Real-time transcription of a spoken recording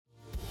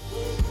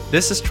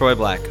This is Troy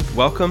Black.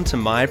 Welcome to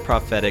my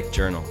prophetic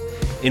journal,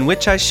 in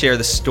which I share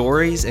the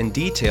stories and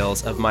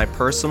details of my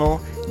personal,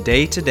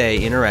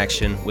 day-to-day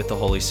interaction with the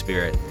Holy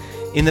Spirit.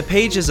 In the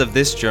pages of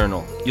this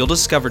journal, you'll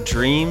discover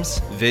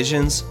dreams,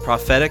 visions,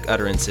 prophetic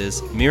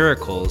utterances,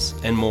 miracles,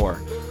 and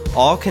more,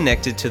 all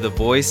connected to the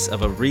voice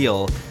of a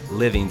real,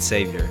 living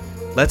Savior.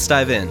 Let's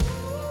dive in.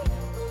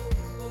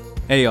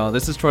 Hey y'all,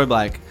 this is Troy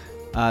Black.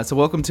 So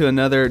welcome to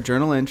another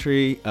journal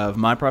entry of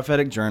my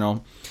prophetic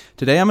journal.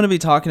 Today I'm going to be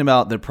talking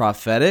about the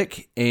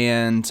prophetic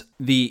and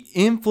the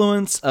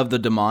influence of the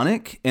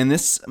demonic. And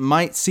this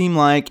might seem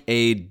like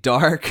a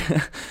dark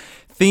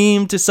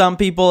theme to some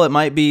people. It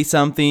might be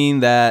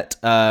something that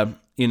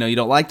you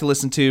don't like to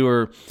listen to,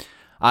 or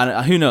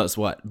who knows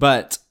what.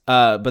 But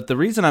the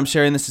reason I'm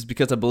sharing this is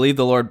because I believe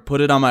the Lord put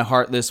it on my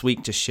heart this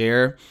week to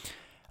share.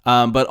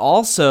 But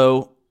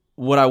also,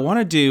 what I want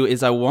to do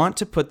is I want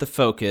to put the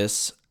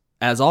focus,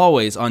 as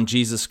always, on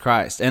Jesus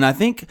Christ. And I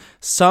think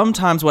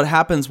sometimes what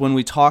happens when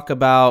we talk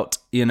about,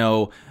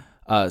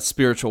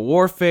 spiritual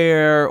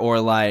warfare or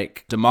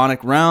like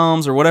demonic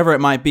realms or whatever it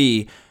might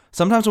be,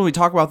 sometimes when we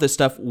talk about this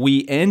stuff,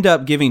 we end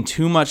up giving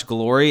too much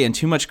glory and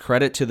too much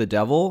credit to the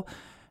devil.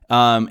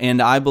 And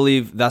I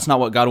believe that's not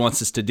what God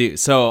wants us to do.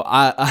 So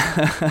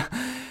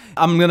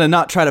I'm going to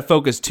not try to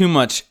focus too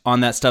much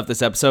on that stuff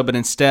this episode, but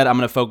instead I'm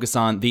going to focus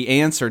on the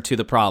answer to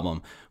the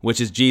problem, which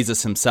is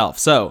Jesus himself.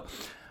 So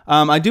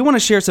I do want to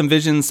share some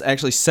visions,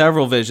 actually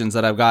several visions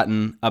that I've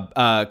gotten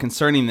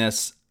concerning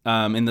this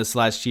in this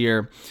last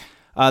year.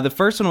 The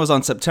first one was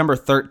on September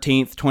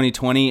 13th,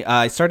 2020.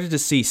 I started to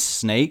see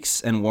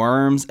snakes and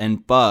worms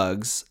and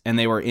bugs, and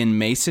they were in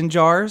mason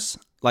jars,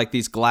 like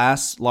these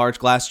large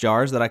glass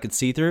jars that I could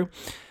see through,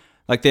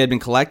 like they had been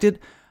collected.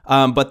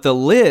 But the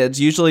lids,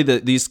 usually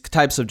these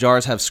types of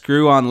jars have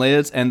screw-on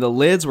lids, and the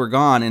lids were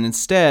gone, and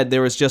instead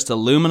there was just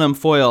aluminum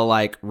foil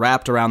like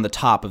wrapped around the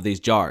top of these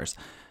jars.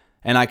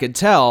 And I could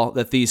tell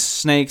that these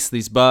snakes,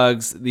 these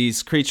bugs,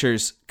 these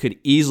creatures could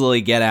easily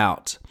get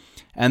out.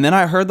 And then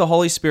I heard the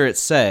Holy Spirit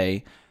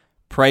say,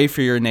 "Pray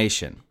for your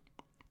nation.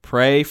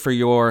 Pray for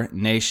your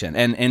nation."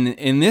 And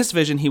in this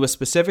vision, he was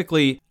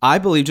specifically, I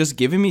believe, just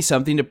giving me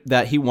something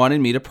that he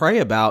wanted me to pray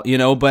about,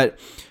 But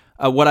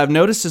what I've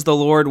noticed is the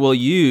Lord will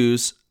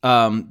use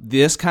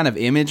this kind of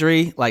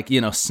imagery, like,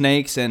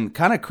 snakes and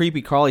kind of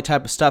creepy crawly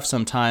type of stuff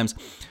sometimes,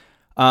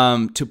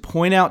 to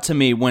point out to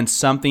me when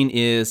something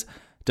is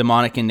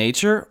demonic in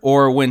nature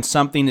or when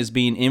something is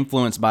being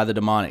influenced by the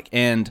demonic.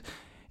 And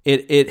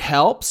it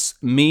helps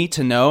me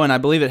to know, and I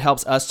believe it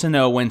helps us to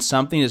know when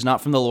something is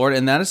not from the Lord.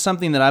 And that is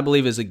something that I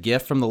believe is a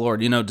gift from the Lord,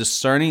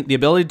 discerning, the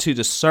ability to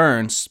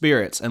discern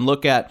spirits and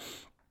look at,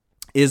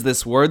 is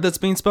this word that's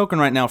being spoken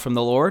right now from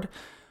the Lord,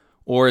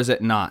 or is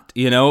it not?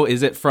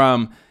 Is it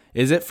from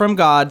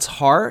God's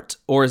heart,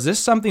 or is this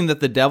something that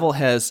the devil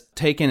has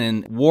taken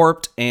and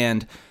warped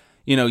and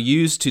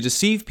used to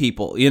deceive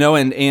people,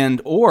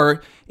 and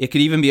or it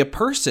could even be a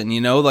person,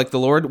 like the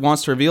Lord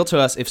wants to reveal to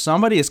us if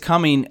somebody is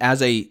coming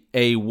as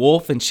a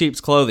wolf in sheep's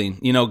clothing.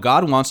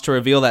 God wants to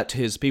reveal that to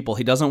his people.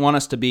 He doesn't want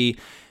us to be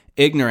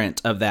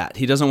ignorant of that.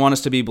 He doesn't want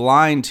us to be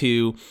blind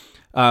to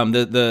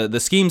the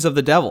schemes of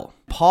the devil.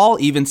 Paul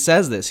even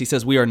says this. He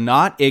says we are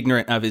not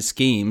ignorant of his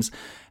schemes,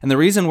 and the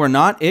reason we're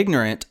not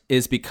ignorant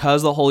is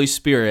because the Holy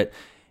Spirit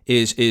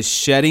is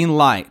shedding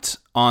light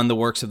on the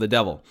works of the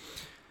devil.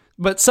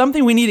 But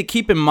something we need to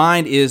keep in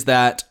mind is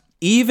that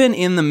even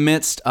in the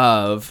midst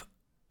of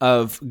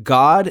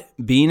God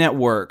being at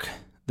work,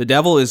 the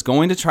devil is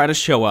going to try to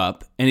show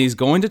up, and he's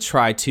going to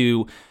try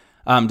to,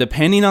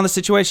 depending on the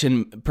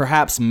situation,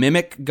 perhaps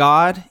mimic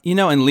God,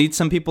 and lead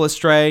some people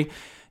astray.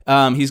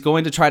 He's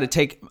going to try to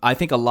take, I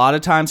think a lot of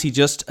times he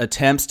just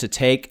attempts to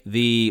take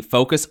the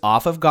focus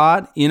off of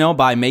God,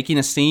 by making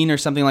a scene or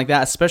something like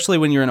that, especially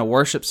when you're in a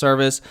worship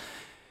service.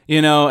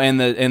 And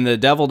the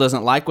devil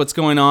doesn't like what's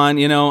going on.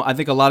 I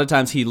think a lot of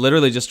times he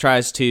literally just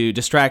tries to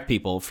distract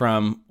people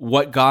from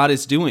what God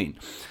is doing.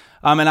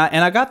 And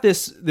I got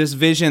this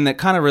vision that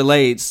kind of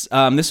relates.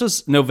 This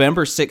was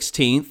November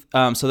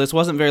 16th, so this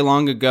wasn't very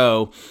long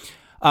ago.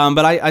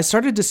 But I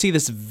started to see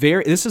this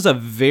is a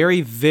very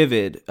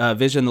vivid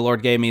vision the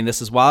Lord gave me. And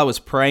this is while I was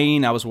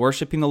praying, I was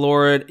worshiping the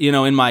Lord,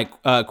 in my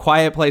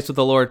quiet place with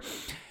the Lord.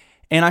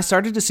 And I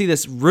started to see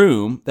this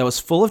room that was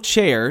full of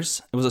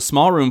chairs. It was a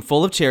small room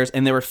full of chairs,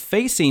 and they were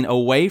facing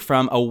away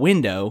from a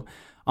window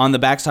on the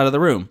backside of the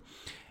room.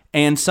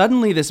 And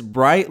suddenly this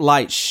bright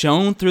light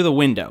shone through the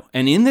window.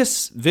 And in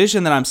this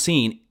vision that I'm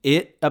seeing,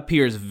 it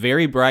appears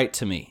very bright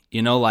to me,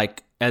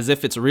 like as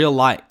if it's real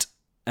light.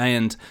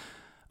 And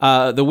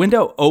the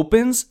window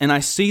opens, and I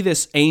see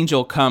this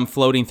angel come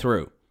floating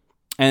through.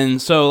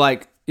 And so,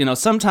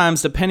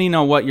 sometimes depending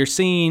on what you're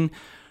seeing,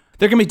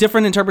 there can be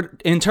different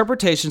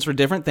interpretations for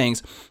different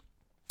things,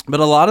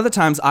 but a lot of the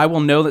times I will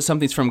know that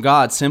something's from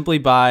God simply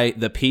by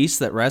the peace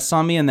that rests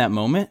on me in that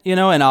moment,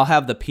 and I'll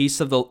have the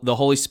peace of the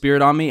Holy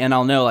Spirit on me, and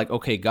I'll know,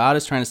 okay, God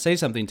is trying to say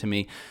something to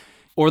me.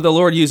 Or the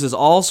Lord uses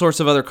all sorts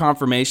of other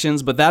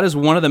confirmations, but that is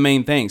one of the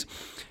main things.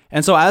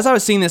 And so as I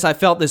was seeing this, I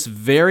felt this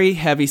very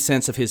heavy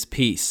sense of his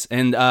peace.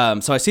 And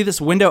so I see this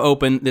window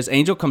open, this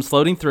angel comes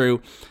floating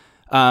through,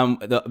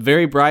 the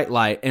very bright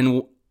light,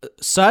 and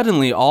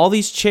suddenly all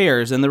these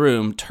chairs in the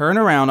room turn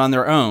around on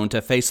their own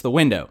to face the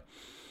window.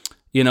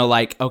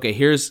 Like, okay,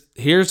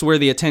 here's where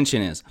the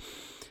attention is.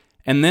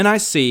 And then I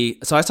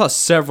saw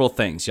several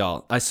things,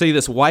 y'all. I see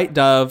this white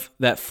dove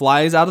that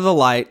flies out of the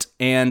light,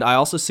 and I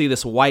also see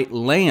this white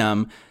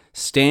lamb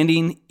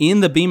standing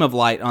in the beam of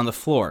light on the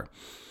floor.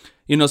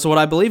 So what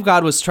I believe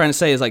God was trying to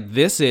say is like,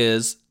 this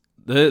is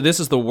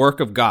the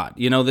work of God.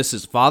 This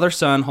is Father,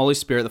 Son, Holy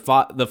Spirit.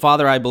 The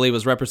Father, I believe,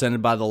 was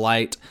represented by the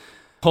light.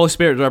 Holy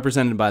Spirit is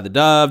represented by the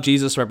dove.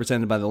 Jesus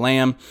represented by the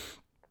lamb.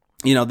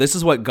 This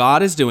is what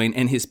God is doing,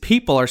 and his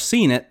people are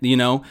seeing it,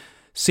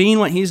 seeing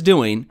what he's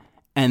doing.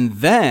 And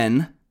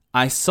then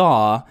I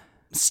saw,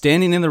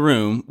 standing in the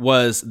room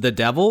was the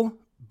devil,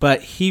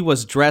 but he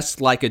was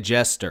dressed like a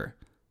jester.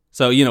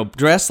 So,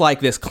 dressed like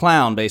this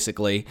clown,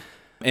 basically,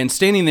 and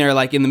standing there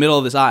like in the middle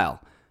of this aisle,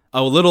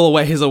 a little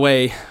ways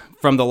away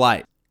from the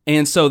light.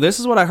 And so this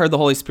is what I heard the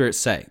Holy Spirit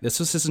say. This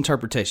was his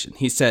interpretation.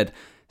 He said,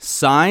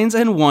 signs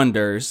and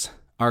wonders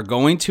are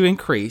going to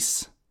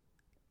increase.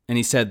 And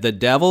he said, the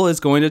devil is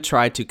going to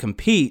try to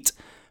compete,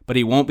 but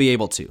he won't be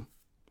able to.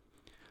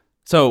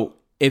 So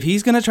if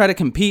he's going to try to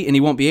compete and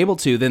he won't be able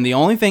to, then the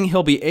only thing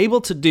he'll be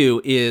able to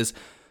do is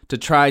to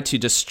try to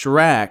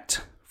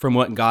distract from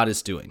what God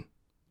is doing.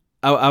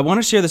 I want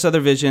to share this other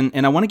vision,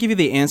 and I want to give you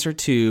the answer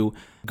to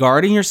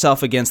guarding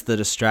yourself against the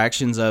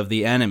distractions of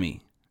the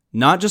enemy.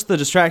 Not just the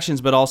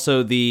distractions, but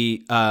also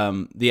the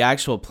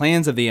actual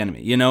plans of the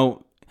enemy.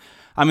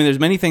 There's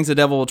many things the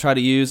devil will try to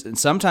use, and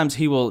sometimes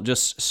he will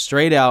just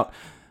straight out,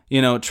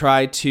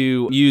 try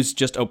to use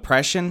just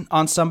oppression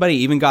on somebody,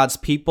 even God's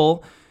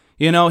people.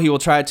 He will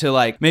try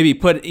to maybe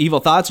put evil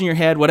thoughts in your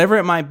head, whatever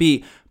it might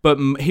be. But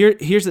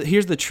here's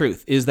the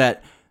truth, is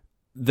that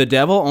the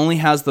devil only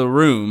has the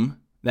room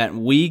that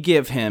we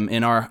give him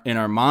in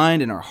our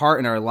mind, in our heart,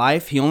 in our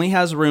life. He only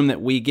has room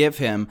that we give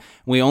him.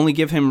 We only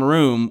give him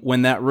room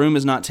when that room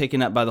is not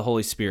taken up by the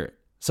Holy Spirit.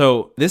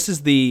 So this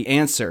is the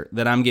answer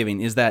that I'm giving,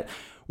 is that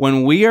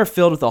when we are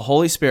filled with the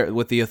Holy Spirit,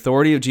 with the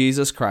authority of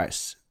Jesus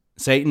Christ,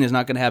 Satan is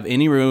not going to have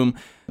any room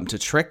to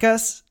trick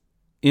us,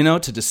 to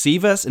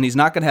deceive us, and he's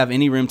not going to have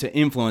any room to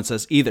influence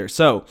us either.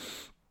 So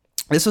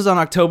this was on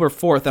October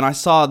 4th, and I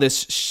saw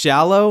this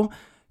shallow,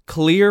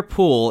 clear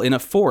pool in a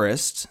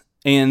forest.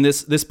 And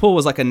this pool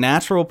was like a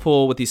natural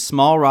pool with these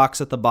small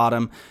rocks at the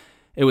bottom.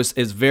 It was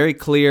very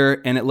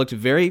clear, and it looked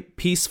very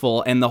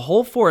peaceful. And the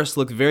whole forest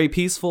looked very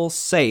peaceful,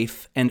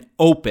 safe, and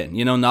open.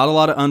 Not a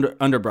lot of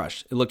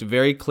underbrush. It looked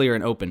very clear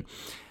and open.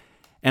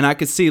 And I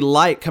could see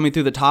light coming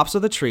through the tops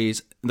of the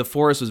trees. The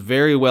forest was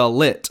very well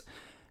lit.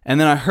 And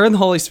then I heard the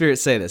Holy Spirit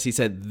say this. He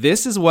said,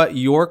 this is what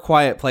your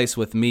quiet place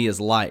with me is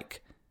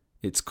like.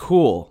 It's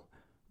cool,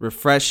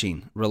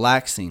 refreshing,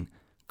 relaxing,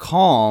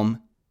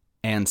 calm,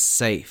 and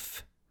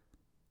safe.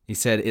 He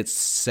said, it's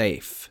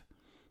safe.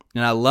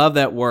 And I love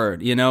that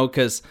word,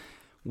 because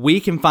we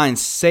can find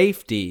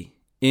safety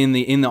in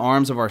the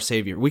arms of our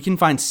Savior. We can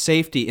find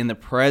safety in the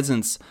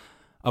presence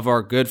of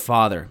our good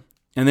Father.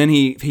 And then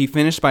he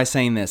finished by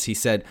saying this. He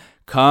said,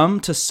 come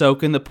to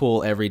soak in the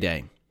pool every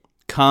day.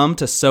 Come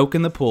to soak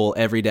in the pool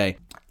every day.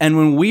 And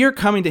when we are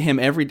coming to him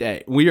every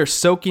day, we are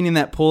soaking in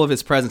that pool of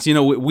his presence.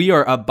 We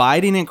are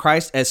abiding in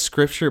Christ, as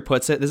Scripture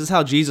puts it. This is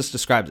how Jesus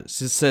describes it.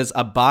 He says,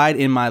 abide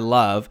in my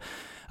love.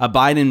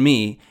 Abide in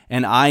me,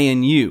 and I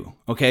in you.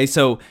 Okay,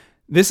 so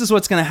this is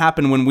what's going to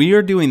happen when we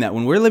are doing that.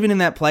 When we're living in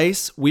that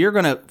place, we are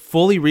going to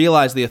fully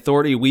realize the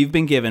authority we've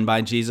been given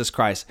by Jesus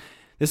Christ.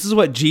 This is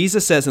what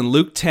Jesus says in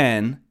Luke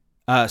 10,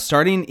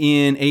 starting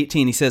in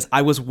 18. He says,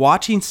 I was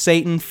watching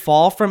Satan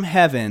fall from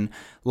heaven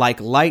like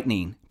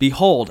lightning.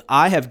 Behold,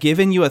 I have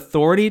given you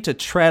authority to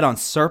tread on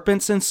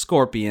serpents and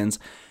scorpions.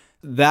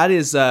 That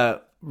is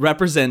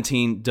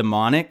representing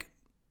demonic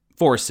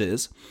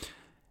forces.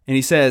 And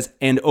he says,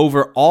 and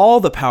over all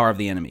the power of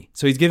the enemy.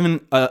 So he's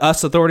given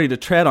us authority to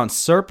tread on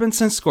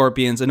serpents and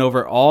scorpions and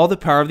over all the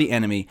power of the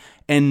enemy,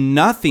 and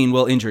nothing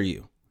will injure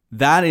you.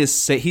 That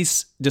is,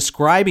 he's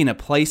describing a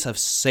place of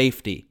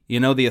safety.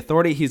 The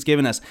authority he's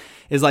given us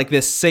is like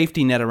this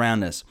safety net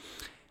around us.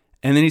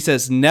 And then he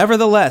says,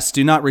 nevertheless,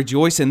 do not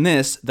rejoice in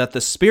this, that the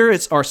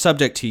spirits are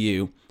subject to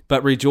you,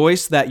 but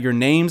rejoice that your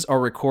names are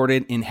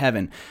recorded in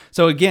heaven.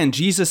 So again,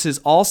 Jesus is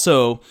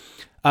also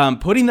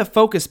putting the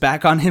focus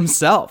back on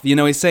himself.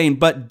 He's saying,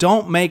 but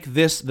don't make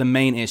this the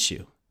main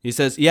issue. He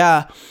says, you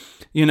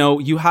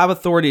have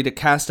authority to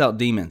cast out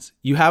demons.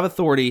 You have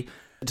authority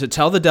to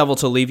tell the devil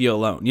to leave you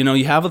alone.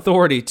 You have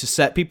authority to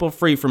set people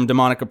free from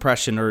demonic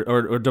oppression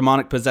or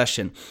demonic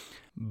possession.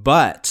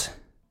 But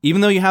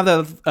even though you have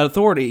that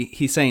authority,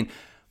 he's saying,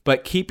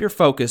 but keep your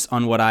focus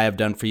on what I have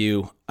done for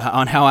you,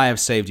 on how I have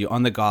saved you,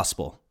 on the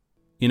gospel.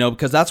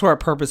 Because that's where our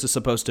purpose is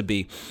supposed to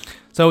be.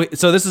 So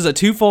this is a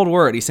twofold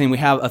word. He's saying we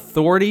have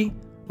authority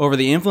over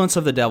the influence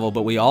of the devil,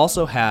 but we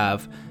also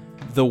have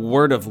the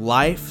word of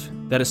life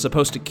that is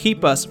supposed to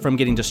keep us from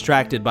getting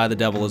distracted by the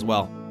devil as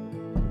well.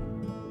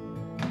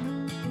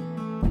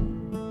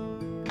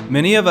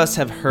 Many of us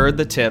have heard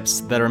the tips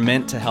that are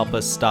meant to help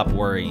us stop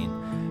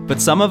worrying, but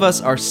some of us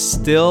are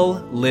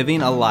still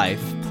living a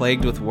life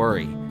plagued with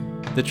worry.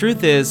 The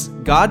truth is,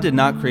 God did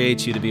not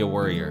create you to be a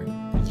worrier.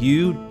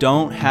 You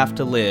don't have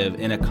to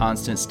live in a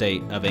constant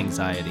state of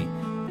anxiety.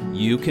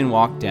 You can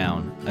walk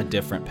down a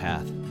different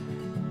path.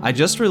 I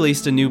just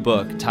released a new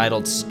book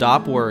titled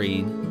Stop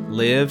Worrying,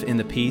 Live in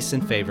the Peace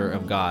and Favor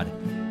of God.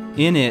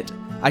 In it,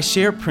 I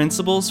share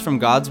principles from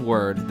God's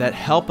Word that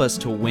help us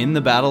to win the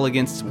battle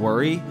against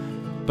worry,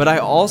 but I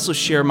also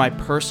share my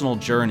personal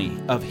journey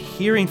of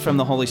hearing from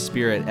the Holy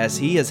Spirit as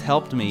He has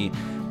helped me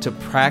to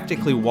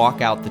practically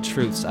walk out the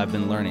truths I've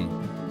been learning.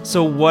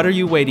 So what are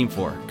you waiting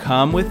for?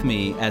 Come with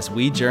me as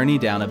we journey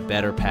down a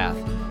better path.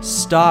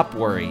 Stop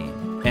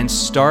worrying and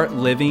start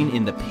living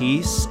in the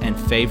peace and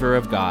favor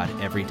of God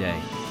every day.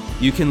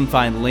 You can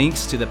find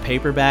links to the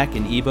paperback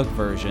and ebook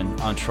version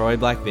on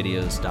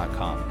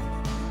TroyBlackVideos.com.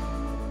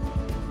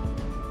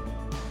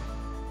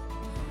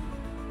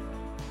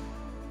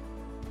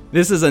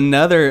 This is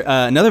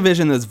another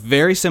vision that's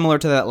very similar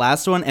to that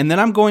last one, and then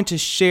I'm going to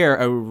share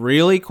a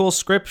really cool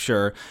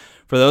scripture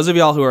for those of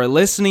y'all who are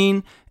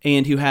listening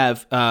and who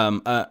have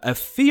a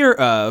fear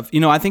of,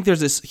 I think there's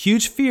this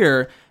huge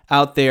fear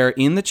out there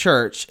in the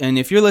church, and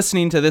if you're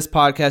listening to this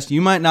podcast, you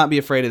might not be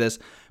afraid of this,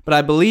 but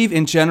I believe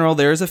in general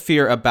there is a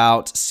fear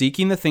about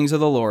seeking the things of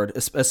the Lord,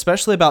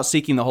 especially about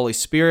seeking the Holy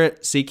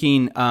Spirit,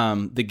 seeking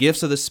the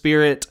gifts of the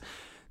Spirit.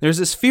 There's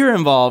this fear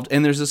involved,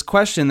 and there's this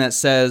question that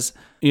says,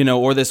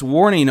 or this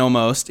warning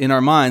almost in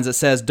our minds that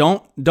says,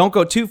 don't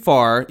go too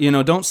far,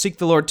 don't seek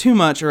the Lord too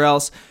much, or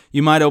else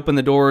you might open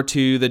the door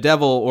to the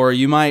devil, or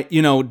you might,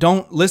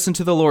 don't listen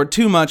to the Lord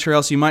too much, or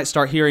else you might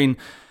start hearing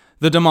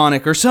the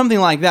demonic, or something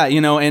like that,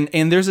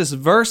 and there's this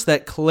verse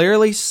that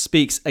clearly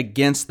speaks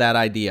against that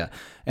idea.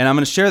 And I'm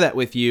going to share that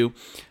with you,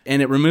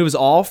 and it removes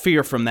all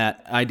fear from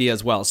that idea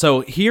as well.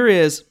 So here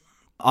is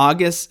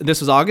this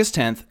was August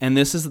 10th, and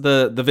this is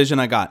the vision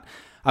I got.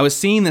 I was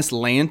seeing this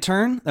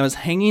lantern that was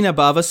hanging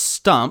above a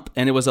stump,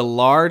 and it was a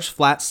large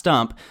flat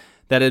stump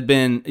that had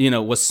been,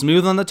 was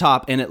smooth on the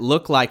top, and it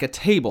looked like a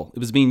table. It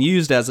was being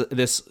used as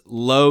this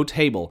low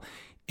table,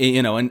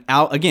 and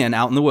out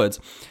in the woods.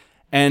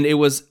 And it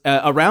was,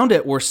 around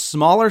it were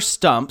smaller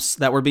stumps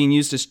that were being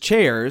used as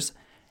chairs,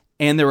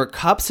 and there were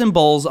cups and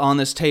bowls on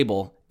this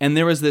table, and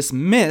there was this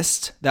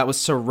mist that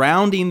was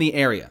surrounding the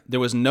area.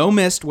 There was no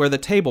mist where the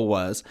table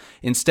was.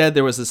 Instead,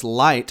 there was this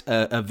light,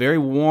 a very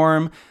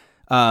warm,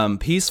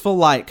 peaceful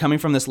light coming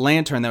from this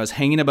lantern that was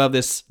hanging above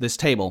this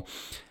table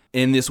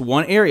in this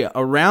one area.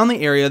 Around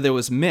the area, there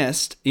was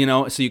mist,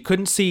 so you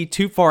couldn't see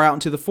too far out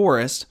into the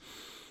forest.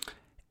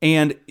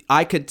 And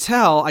I could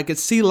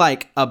see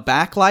like a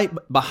backlight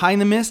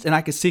behind the mist, and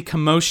I could see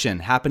commotion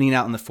happening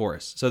out in the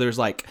forest. So there's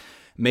like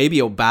maybe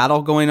a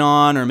battle going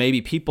on, or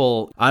maybe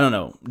people, I don't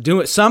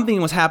know,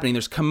 something was happening.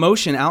 There's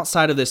commotion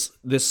outside of this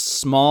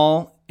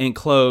small,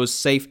 enclosed,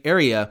 safe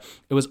area.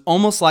 It was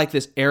almost like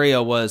this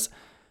area was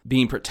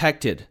being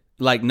protected,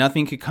 like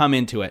nothing could come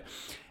into it.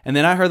 And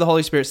then I heard the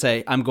Holy Spirit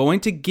say, I'm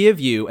going to give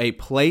you a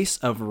place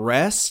of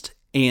rest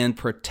and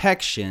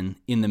protection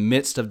in the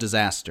midst of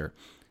disaster.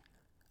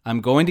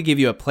 I'm going to give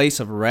you a place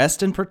of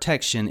rest and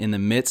protection in the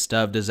midst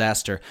of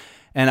disaster.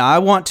 And I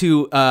want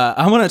to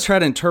try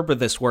to interpret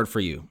this word for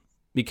you,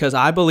 because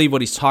I believe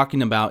what he's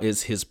talking about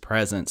is his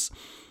presence.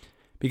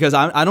 Because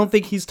I don't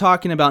think he's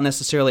talking about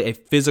necessarily a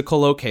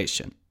physical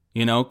location,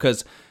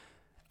 because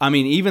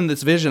even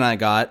this vision I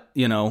got,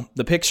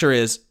 the picture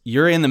is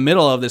you're in the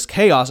middle of this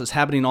chaos that's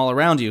happening all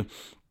around you.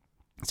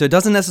 So it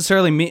doesn't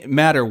necessarily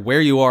matter where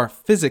you are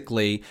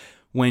physically.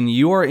 When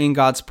you are in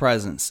God's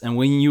presence and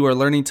when you are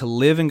learning to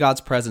live in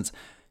God's presence,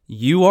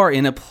 you are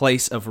in a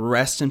place of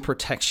rest and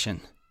protection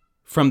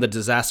from the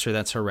disaster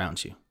that's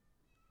around you.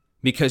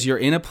 Because you're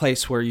in a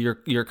place where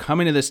you're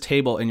coming to this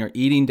table and you're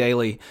eating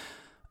daily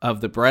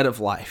of the bread of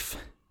life,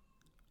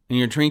 and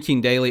you're drinking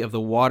daily of the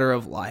water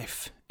of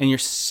life. And you're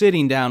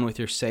sitting down with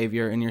your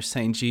Savior and you're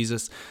saying,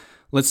 Jesus,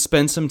 let's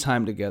spend some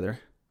time together.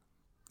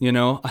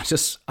 I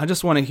just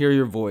want to hear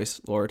your voice,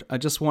 Lord. I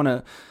just want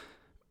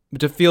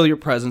to feel your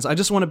presence. I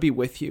just want to be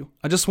with you.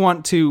 I just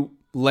want to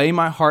lay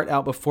my heart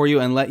out before you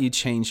and let you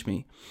change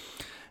me.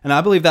 And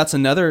I believe that's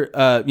another,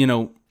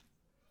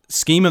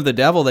 scheme of the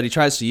devil that he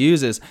tries to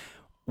use is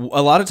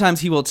a lot of times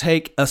he will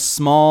take a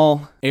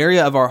small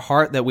area of our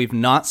heart that we've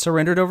not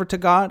surrendered over to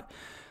God.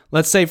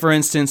 Let's say, for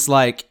instance,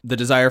 like the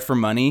desire for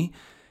money.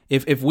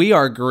 If we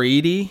are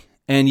greedy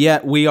and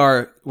yet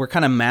we're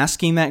kind of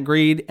masking that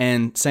greed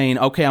and saying,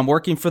 okay, I'm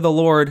working for the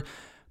Lord,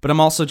 but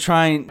I'm also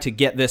trying to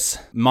get this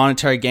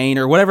monetary gain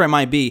or whatever it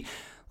might be.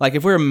 Like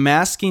if we're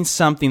masking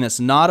something that's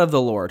not of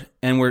the Lord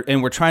and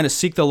we're trying to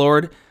seek the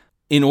Lord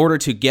in order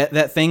to get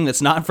that thing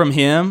that's not from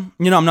him.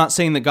 I'm not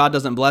saying that God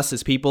doesn't bless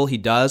his people. He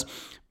does.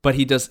 But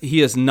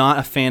he is not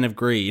a fan of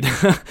greed,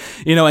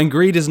 and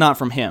greed is not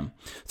from him.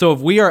 So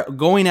if we are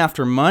going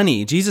after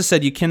money, Jesus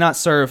said you cannot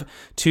serve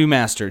two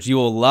masters. You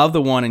will love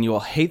the one and you will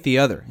hate the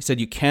other. He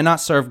said you cannot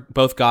serve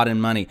both God and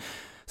money.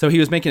 So he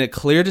was making a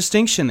clear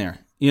distinction there.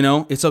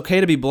 It's okay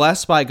to be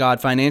blessed by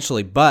God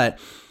financially, but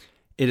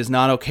it is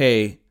not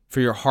okay for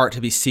your heart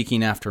to be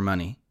seeking after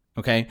money.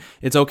 Okay?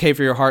 It's okay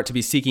for your heart to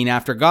be seeking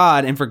after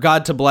God and for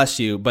God to bless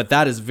you, but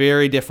that is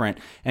very different.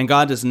 And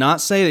God does not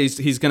say that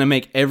he's going to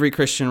make every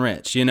Christian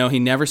rich. He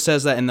never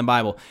says that in the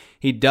Bible.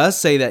 He does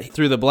say that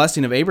through the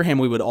blessing of Abraham,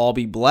 we would all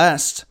be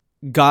blessed.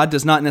 God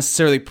does not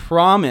necessarily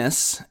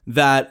promise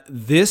that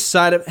this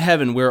side of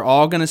heaven, we're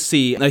all going to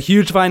see a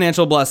huge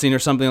financial blessing or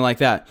something like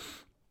that.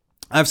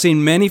 I've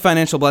seen many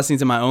financial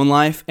blessings in my own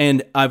life,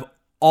 and I've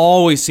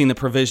always seen the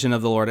provision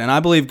of the Lord. And I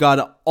believe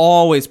God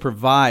always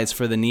provides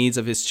for the needs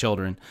of his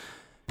children.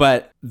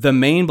 But the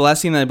main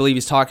blessing that I believe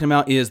he's talking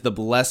about is the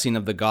blessing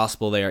of the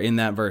gospel there in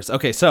that verse.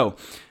 Okay, so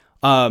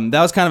that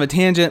was kind of a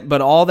tangent,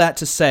 but all that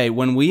to say,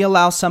 when we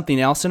allow something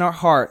else in our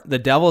heart, the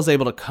devil is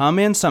able to come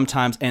in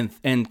sometimes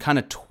and kind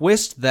of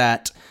twist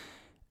that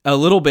a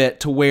little bit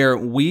to where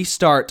we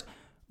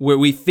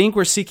think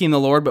we're seeking the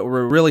Lord, but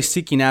we're really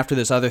seeking after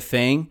this other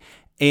thing.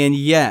 And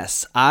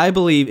yes, I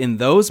believe in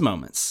those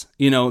moments,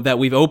 that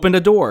we've opened a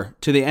door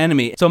to the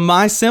enemy. So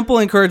my simple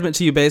encouragement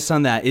to you based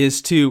on that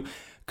is to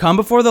come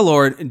before the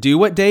Lord, do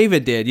what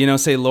David did,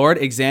 say, Lord,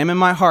 examine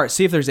my heart,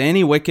 see if there's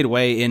any wicked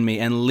way in me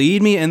and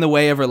lead me in the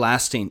way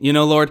everlasting.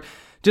 Lord,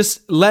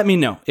 just let me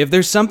know if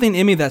there's something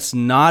in me that's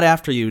not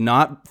after you,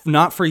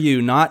 not for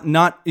you, not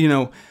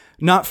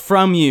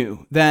from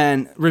you,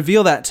 then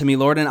reveal that to me,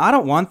 Lord. And I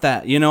don't want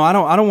that. I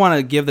don't want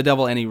to give the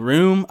devil any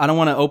room. I don't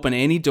want to open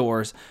any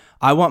doors.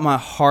 I want my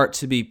heart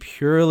to be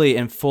purely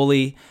and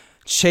fully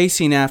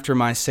chasing after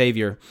my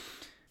Savior.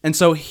 And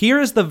so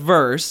here is the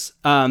verse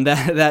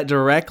that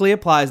directly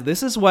applies.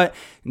 This is what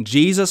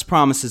Jesus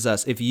promises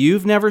us. If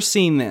you've never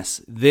seen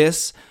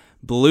this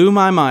blew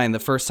my mind the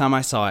first time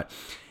I saw it.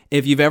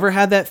 If you've ever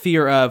had that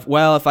fear of,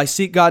 well, if I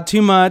seek God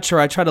too much or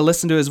I try to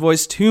listen to his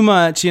voice too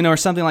much, or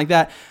something like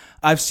that,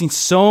 I've seen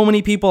so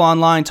many people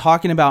online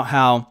talking about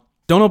how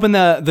don't open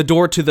the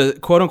door to the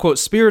quote unquote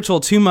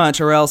spiritual too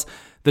much or else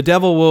the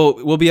devil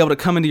will be able to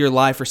come into your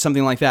life or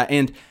something like that.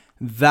 And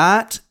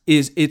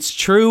it's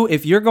true.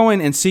 If you're going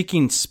and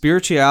seeking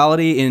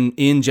spirituality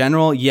in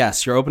general,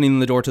 yes, you're opening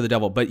the door to the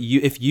devil. But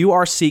if you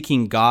are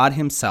seeking God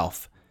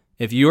himself,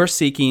 if you are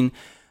seeking,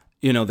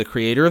 the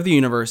creator of the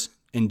universe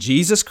and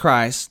Jesus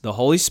Christ, the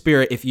Holy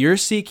Spirit, if you're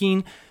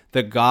seeking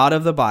the God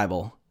of the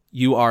Bible,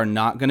 you are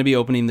not going to be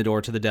opening the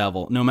door to the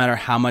devil, no matter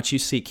how much you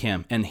seek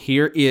him. And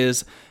here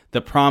is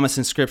the promise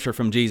in Scripture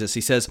from Jesus.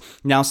 He says,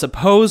 now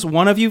suppose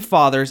one of you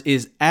fathers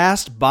is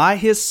asked by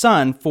his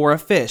son for a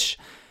fish.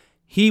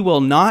 He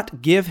will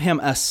not give him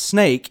a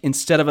snake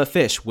instead of a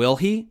fish, will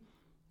he?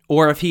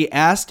 Or if he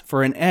asked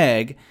for an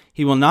egg,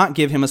 he will not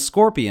give him a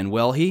scorpion,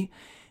 will he?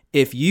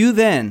 If you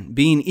then,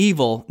 being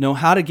evil, know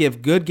how to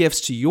give good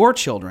gifts to your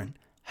children,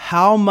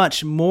 how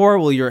much more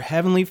will your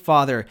heavenly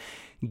Father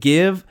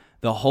give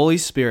the Holy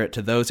Spirit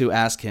to those who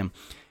ask him?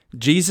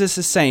 Jesus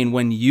is saying,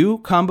 when you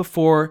come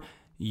before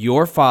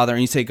your Father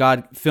and you say,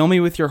 God, fill me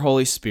with your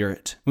Holy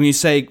Spirit. When you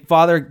say,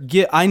 Father,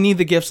 I need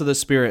the gifts of the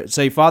Spirit.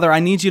 Say, Father,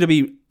 I need you to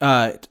be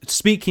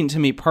speaking to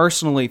me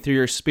personally through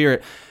your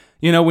Spirit.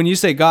 When you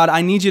say, God,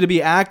 I need you to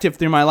be active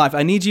through my life.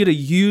 I need you to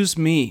use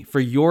me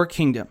for your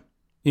kingdom.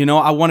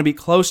 I want to be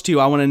close to you.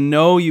 I want to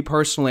know you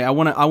personally. I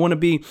want to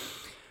be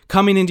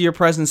coming into your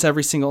presence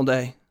every single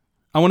day.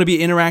 I want to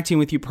be interacting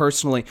with you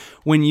personally.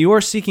 When you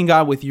are seeking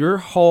God with your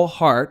whole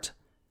heart,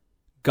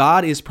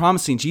 God is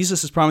promising,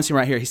 Jesus is promising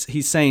right here,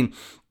 he's saying,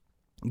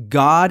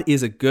 God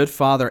is a good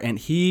Father and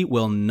he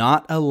will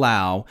not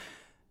allow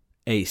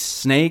a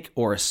snake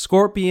or a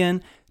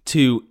scorpion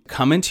to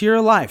come into your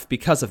life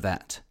because of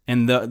that.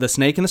 And the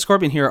snake and the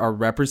scorpion here are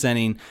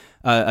representing,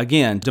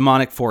 again,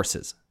 demonic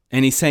forces.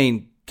 And he's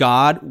saying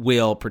God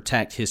will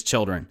protect his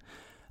children,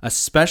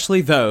 especially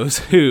those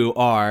who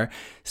are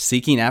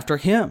seeking after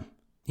him.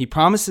 He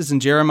promises in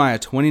Jeremiah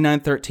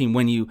 29:13,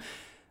 when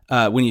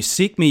you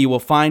seek me, you will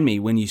find me.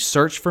 When you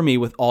search for me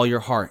with all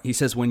your heart. He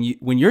says, when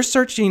you're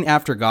searching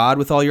after God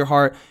with all your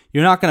heart,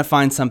 you're not going to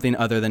find something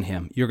other than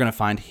him. You're going to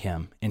find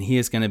him. And he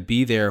is going to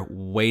be there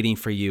waiting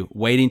for you,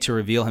 waiting to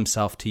reveal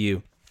himself to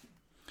you.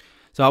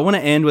 So I want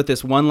to end with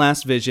this one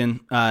last vision.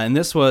 And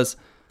this was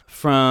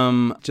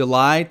from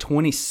July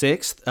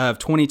 26th of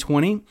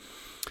 2020.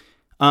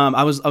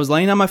 I was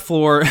laying on my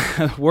floor,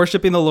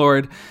 worshiping the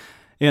Lord,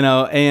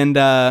 and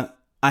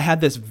I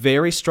had this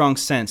very strong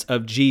sense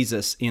of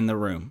Jesus in the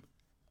room.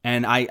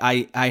 And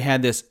I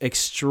had this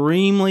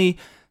extremely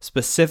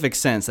specific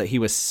sense that he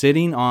was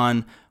sitting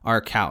on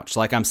our couch.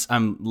 Like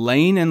I'm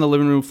laying in the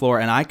living room floor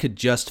and I could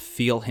just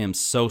feel him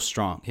so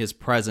strong, his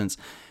presence.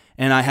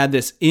 And I had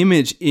this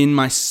image in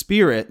my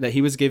spirit that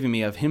he was giving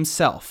me of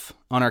himself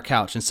on our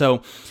couch. And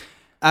so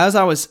as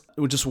I was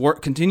just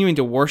continuing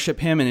to worship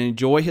him and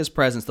enjoy his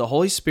presence, the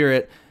Holy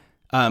Spirit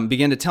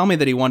began to tell me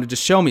that he wanted to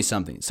show me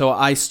something. So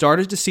I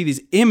started to see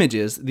these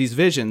images, these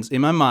visions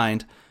in my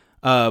mind.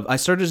 I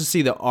started to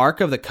see the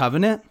Ark of the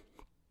Covenant,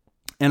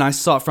 and I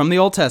saw from the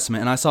Old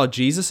Testament, and I saw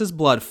Jesus'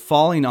 blood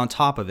falling on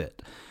top of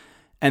it.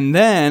 And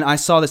then I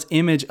saw this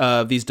image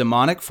of these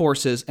demonic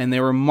forces, and they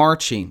were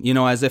marching,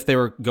 as if they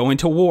were going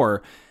to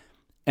war.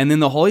 And then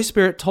the Holy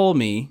Spirit told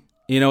me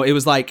It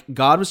was like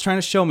God was trying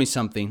to show me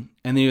something,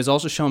 and then he was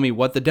also showing me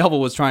what the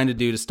devil was trying to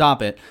do to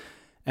stop it.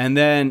 And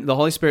then the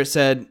Holy Spirit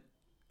said,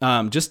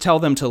 just tell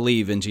them to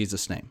leave in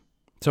Jesus' name.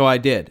 So I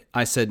did.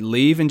 I said,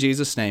 leave in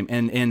Jesus' name.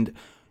 And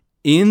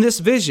in this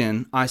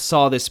vision, I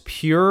saw this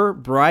pure,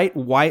 bright,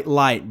 white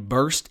light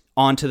burst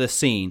onto the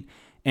scene,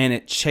 and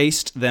it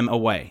chased them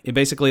away. It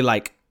basically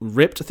like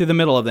ripped through the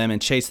middle of them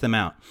and chased them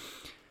out.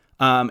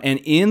 And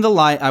in the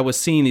light, I was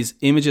seeing these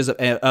images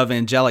of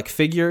angelic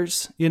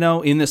figures,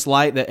 in this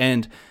light.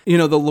 The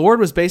Lord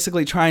was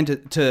basically trying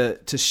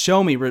to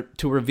show me,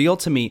 to reveal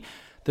to me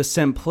the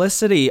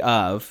simplicity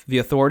of the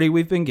authority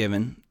we've been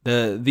given,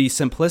 the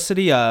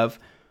simplicity of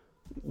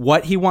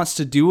what he wants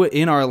to do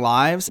in our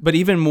lives. But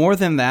even more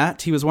than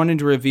that, he was wanting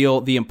to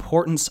reveal the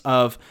importance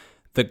of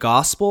the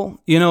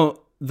gospel.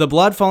 The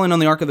blood falling on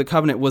the Ark of the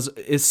Covenant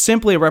is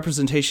simply a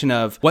representation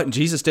of what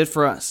Jesus did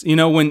for us.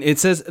 When it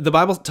says, the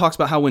Bible talks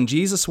about how when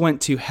Jesus went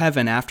to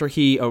heaven after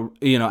he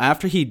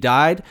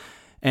died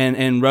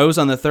and rose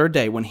on the third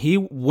day, when he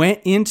went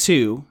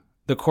into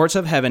the courts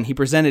of heaven, he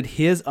presented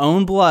his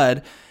own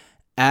blood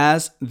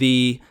as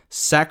the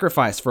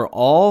sacrifice for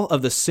all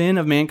of the sin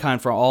of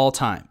mankind for all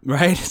time,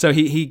 right? So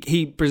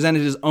he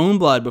presented his own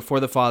blood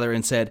before the Father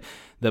and said,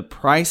 the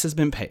price has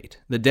been paid.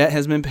 The debt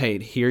has been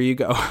paid. Here you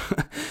go.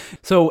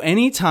 So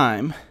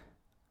anytime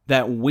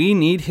that we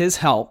need his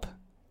help,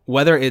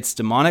 whether it's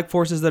demonic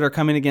forces that are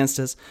coming against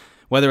us,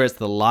 whether it's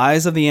the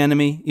lies of the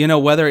enemy,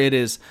 whether it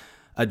is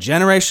a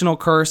generational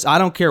curse, I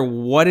don't care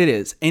what it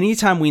is.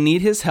 Anytime we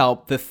need his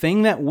help, the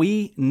thing that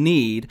we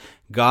need,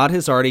 God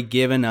has already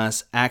given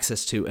us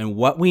access to. And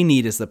what we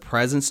need is the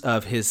presence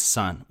of his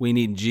Son. We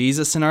need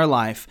Jesus in our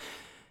life,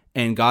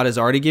 and God has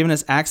already given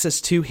us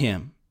access to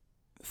him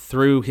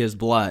through his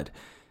blood.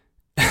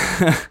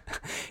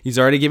 He's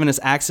already given us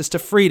access to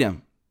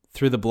freedom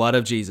through the blood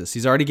of Jesus.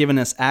 He's already given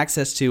us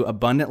access to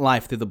abundant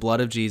life through the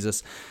blood of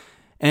Jesus.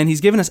 And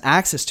he's given us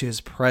access to his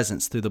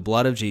presence through the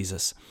blood of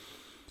Jesus.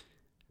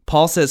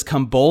 Paul says,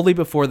 come boldly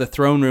before the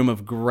throne room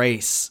of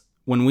grace.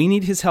 When we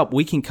need his help,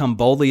 we can come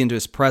boldly into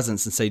his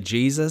presence and say,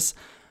 Jesus,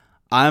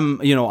 I'm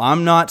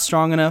not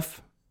strong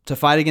enough to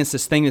fight against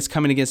this thing that's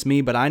coming against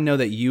me, but I know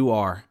that you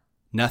are.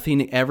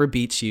 Nothing ever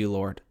beats you,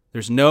 Lord.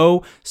 There's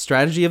no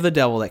strategy of the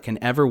devil that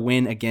can ever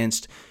win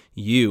against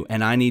you,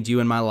 and I need you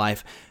in my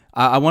life.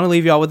 I want to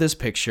leave y'all with this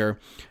picture.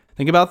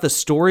 Think about the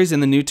stories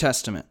in the New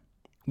Testament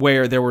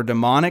where there were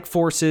demonic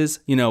forces,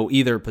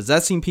 either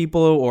possessing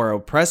people or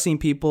oppressing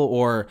people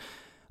or,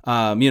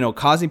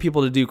 causing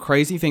people to do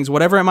crazy things,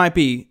 whatever it might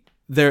be.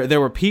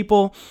 There were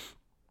people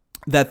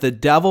that the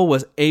devil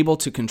was able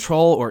to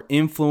control or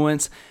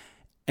influence,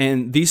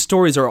 and these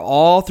stories are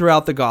all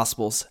throughout the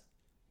Gospels.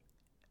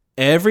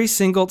 Every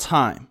single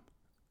time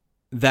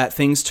that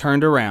things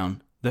turned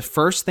around, the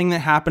first thing that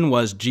happened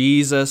was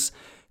Jesus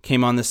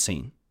came on the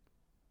scene.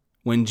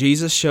 When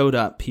Jesus showed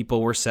up,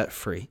 people were set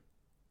free.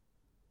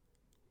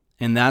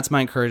 And that's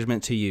my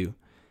encouragement to you.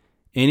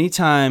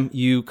 Anytime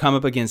you come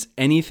up against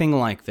anything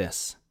like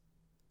this,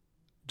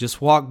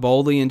 just walk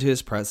boldly into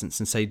his presence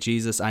and say,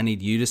 Jesus, I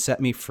need you to set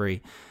me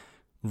free.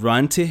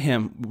 Run to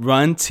him.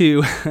 Run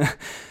to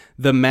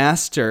the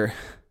master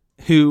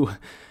who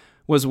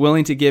was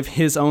willing to give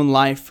his own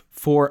life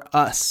for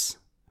us,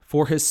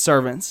 for his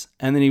servants,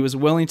 and then he was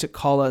willing to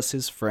call us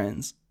his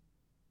friends.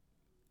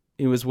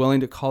 He was willing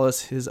to call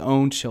us his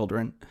own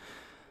children.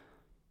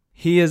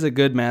 He is a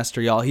good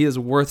master, y'all. He is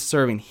worth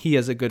serving. He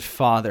is a good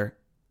father.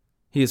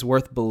 He is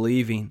worth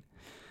believing.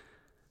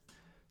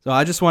 So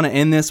I just want to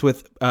end this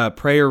with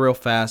prayer real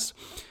fast.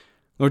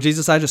 Lord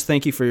Jesus, I just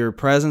thank you for your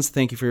presence.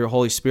 Thank you for your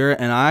Holy Spirit.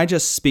 And I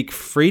just speak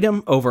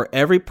freedom over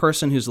every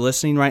person who's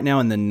listening right now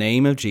in the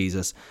name of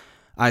Jesus.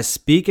 I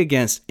speak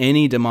against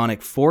any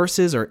demonic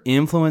forces or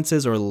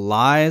influences or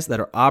lies that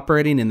are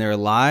operating in their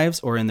lives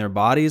or in their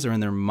bodies or in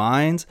their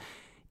minds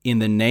in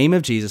the name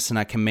of Jesus, and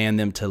I command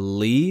them to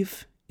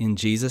leave in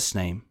Jesus'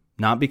 name,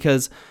 not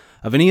because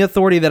of any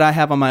authority that I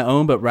have on my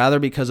own, but rather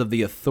because of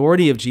the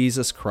authority of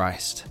Jesus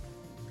Christ,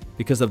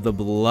 because of the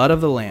blood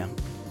of the Lamb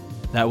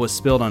that was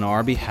spilled on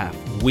our behalf.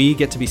 We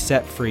get to be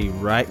set free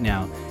right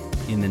now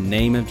in the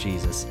name of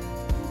Jesus.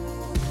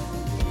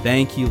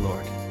 Thank you,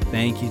 Lord.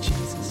 Thank you,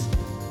 Jesus.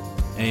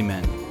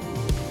 Amen.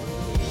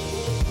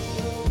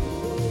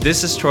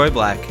 This is Troy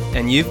Black,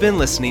 and you've been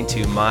listening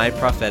to My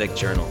Prophetic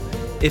Journal.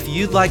 If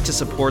you'd like to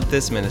support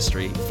this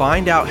ministry,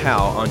 find out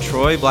how on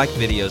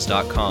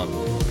TroyBlackVideos.com.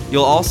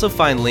 You'll also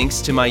find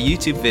links to my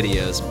YouTube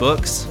videos,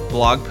 books,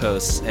 blog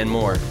posts, and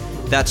more.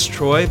 That's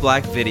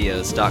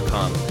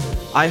TroyBlackVideos.com.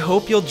 I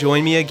hope you'll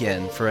join me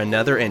again for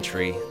another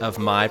entry of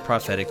My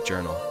Prophetic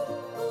Journal.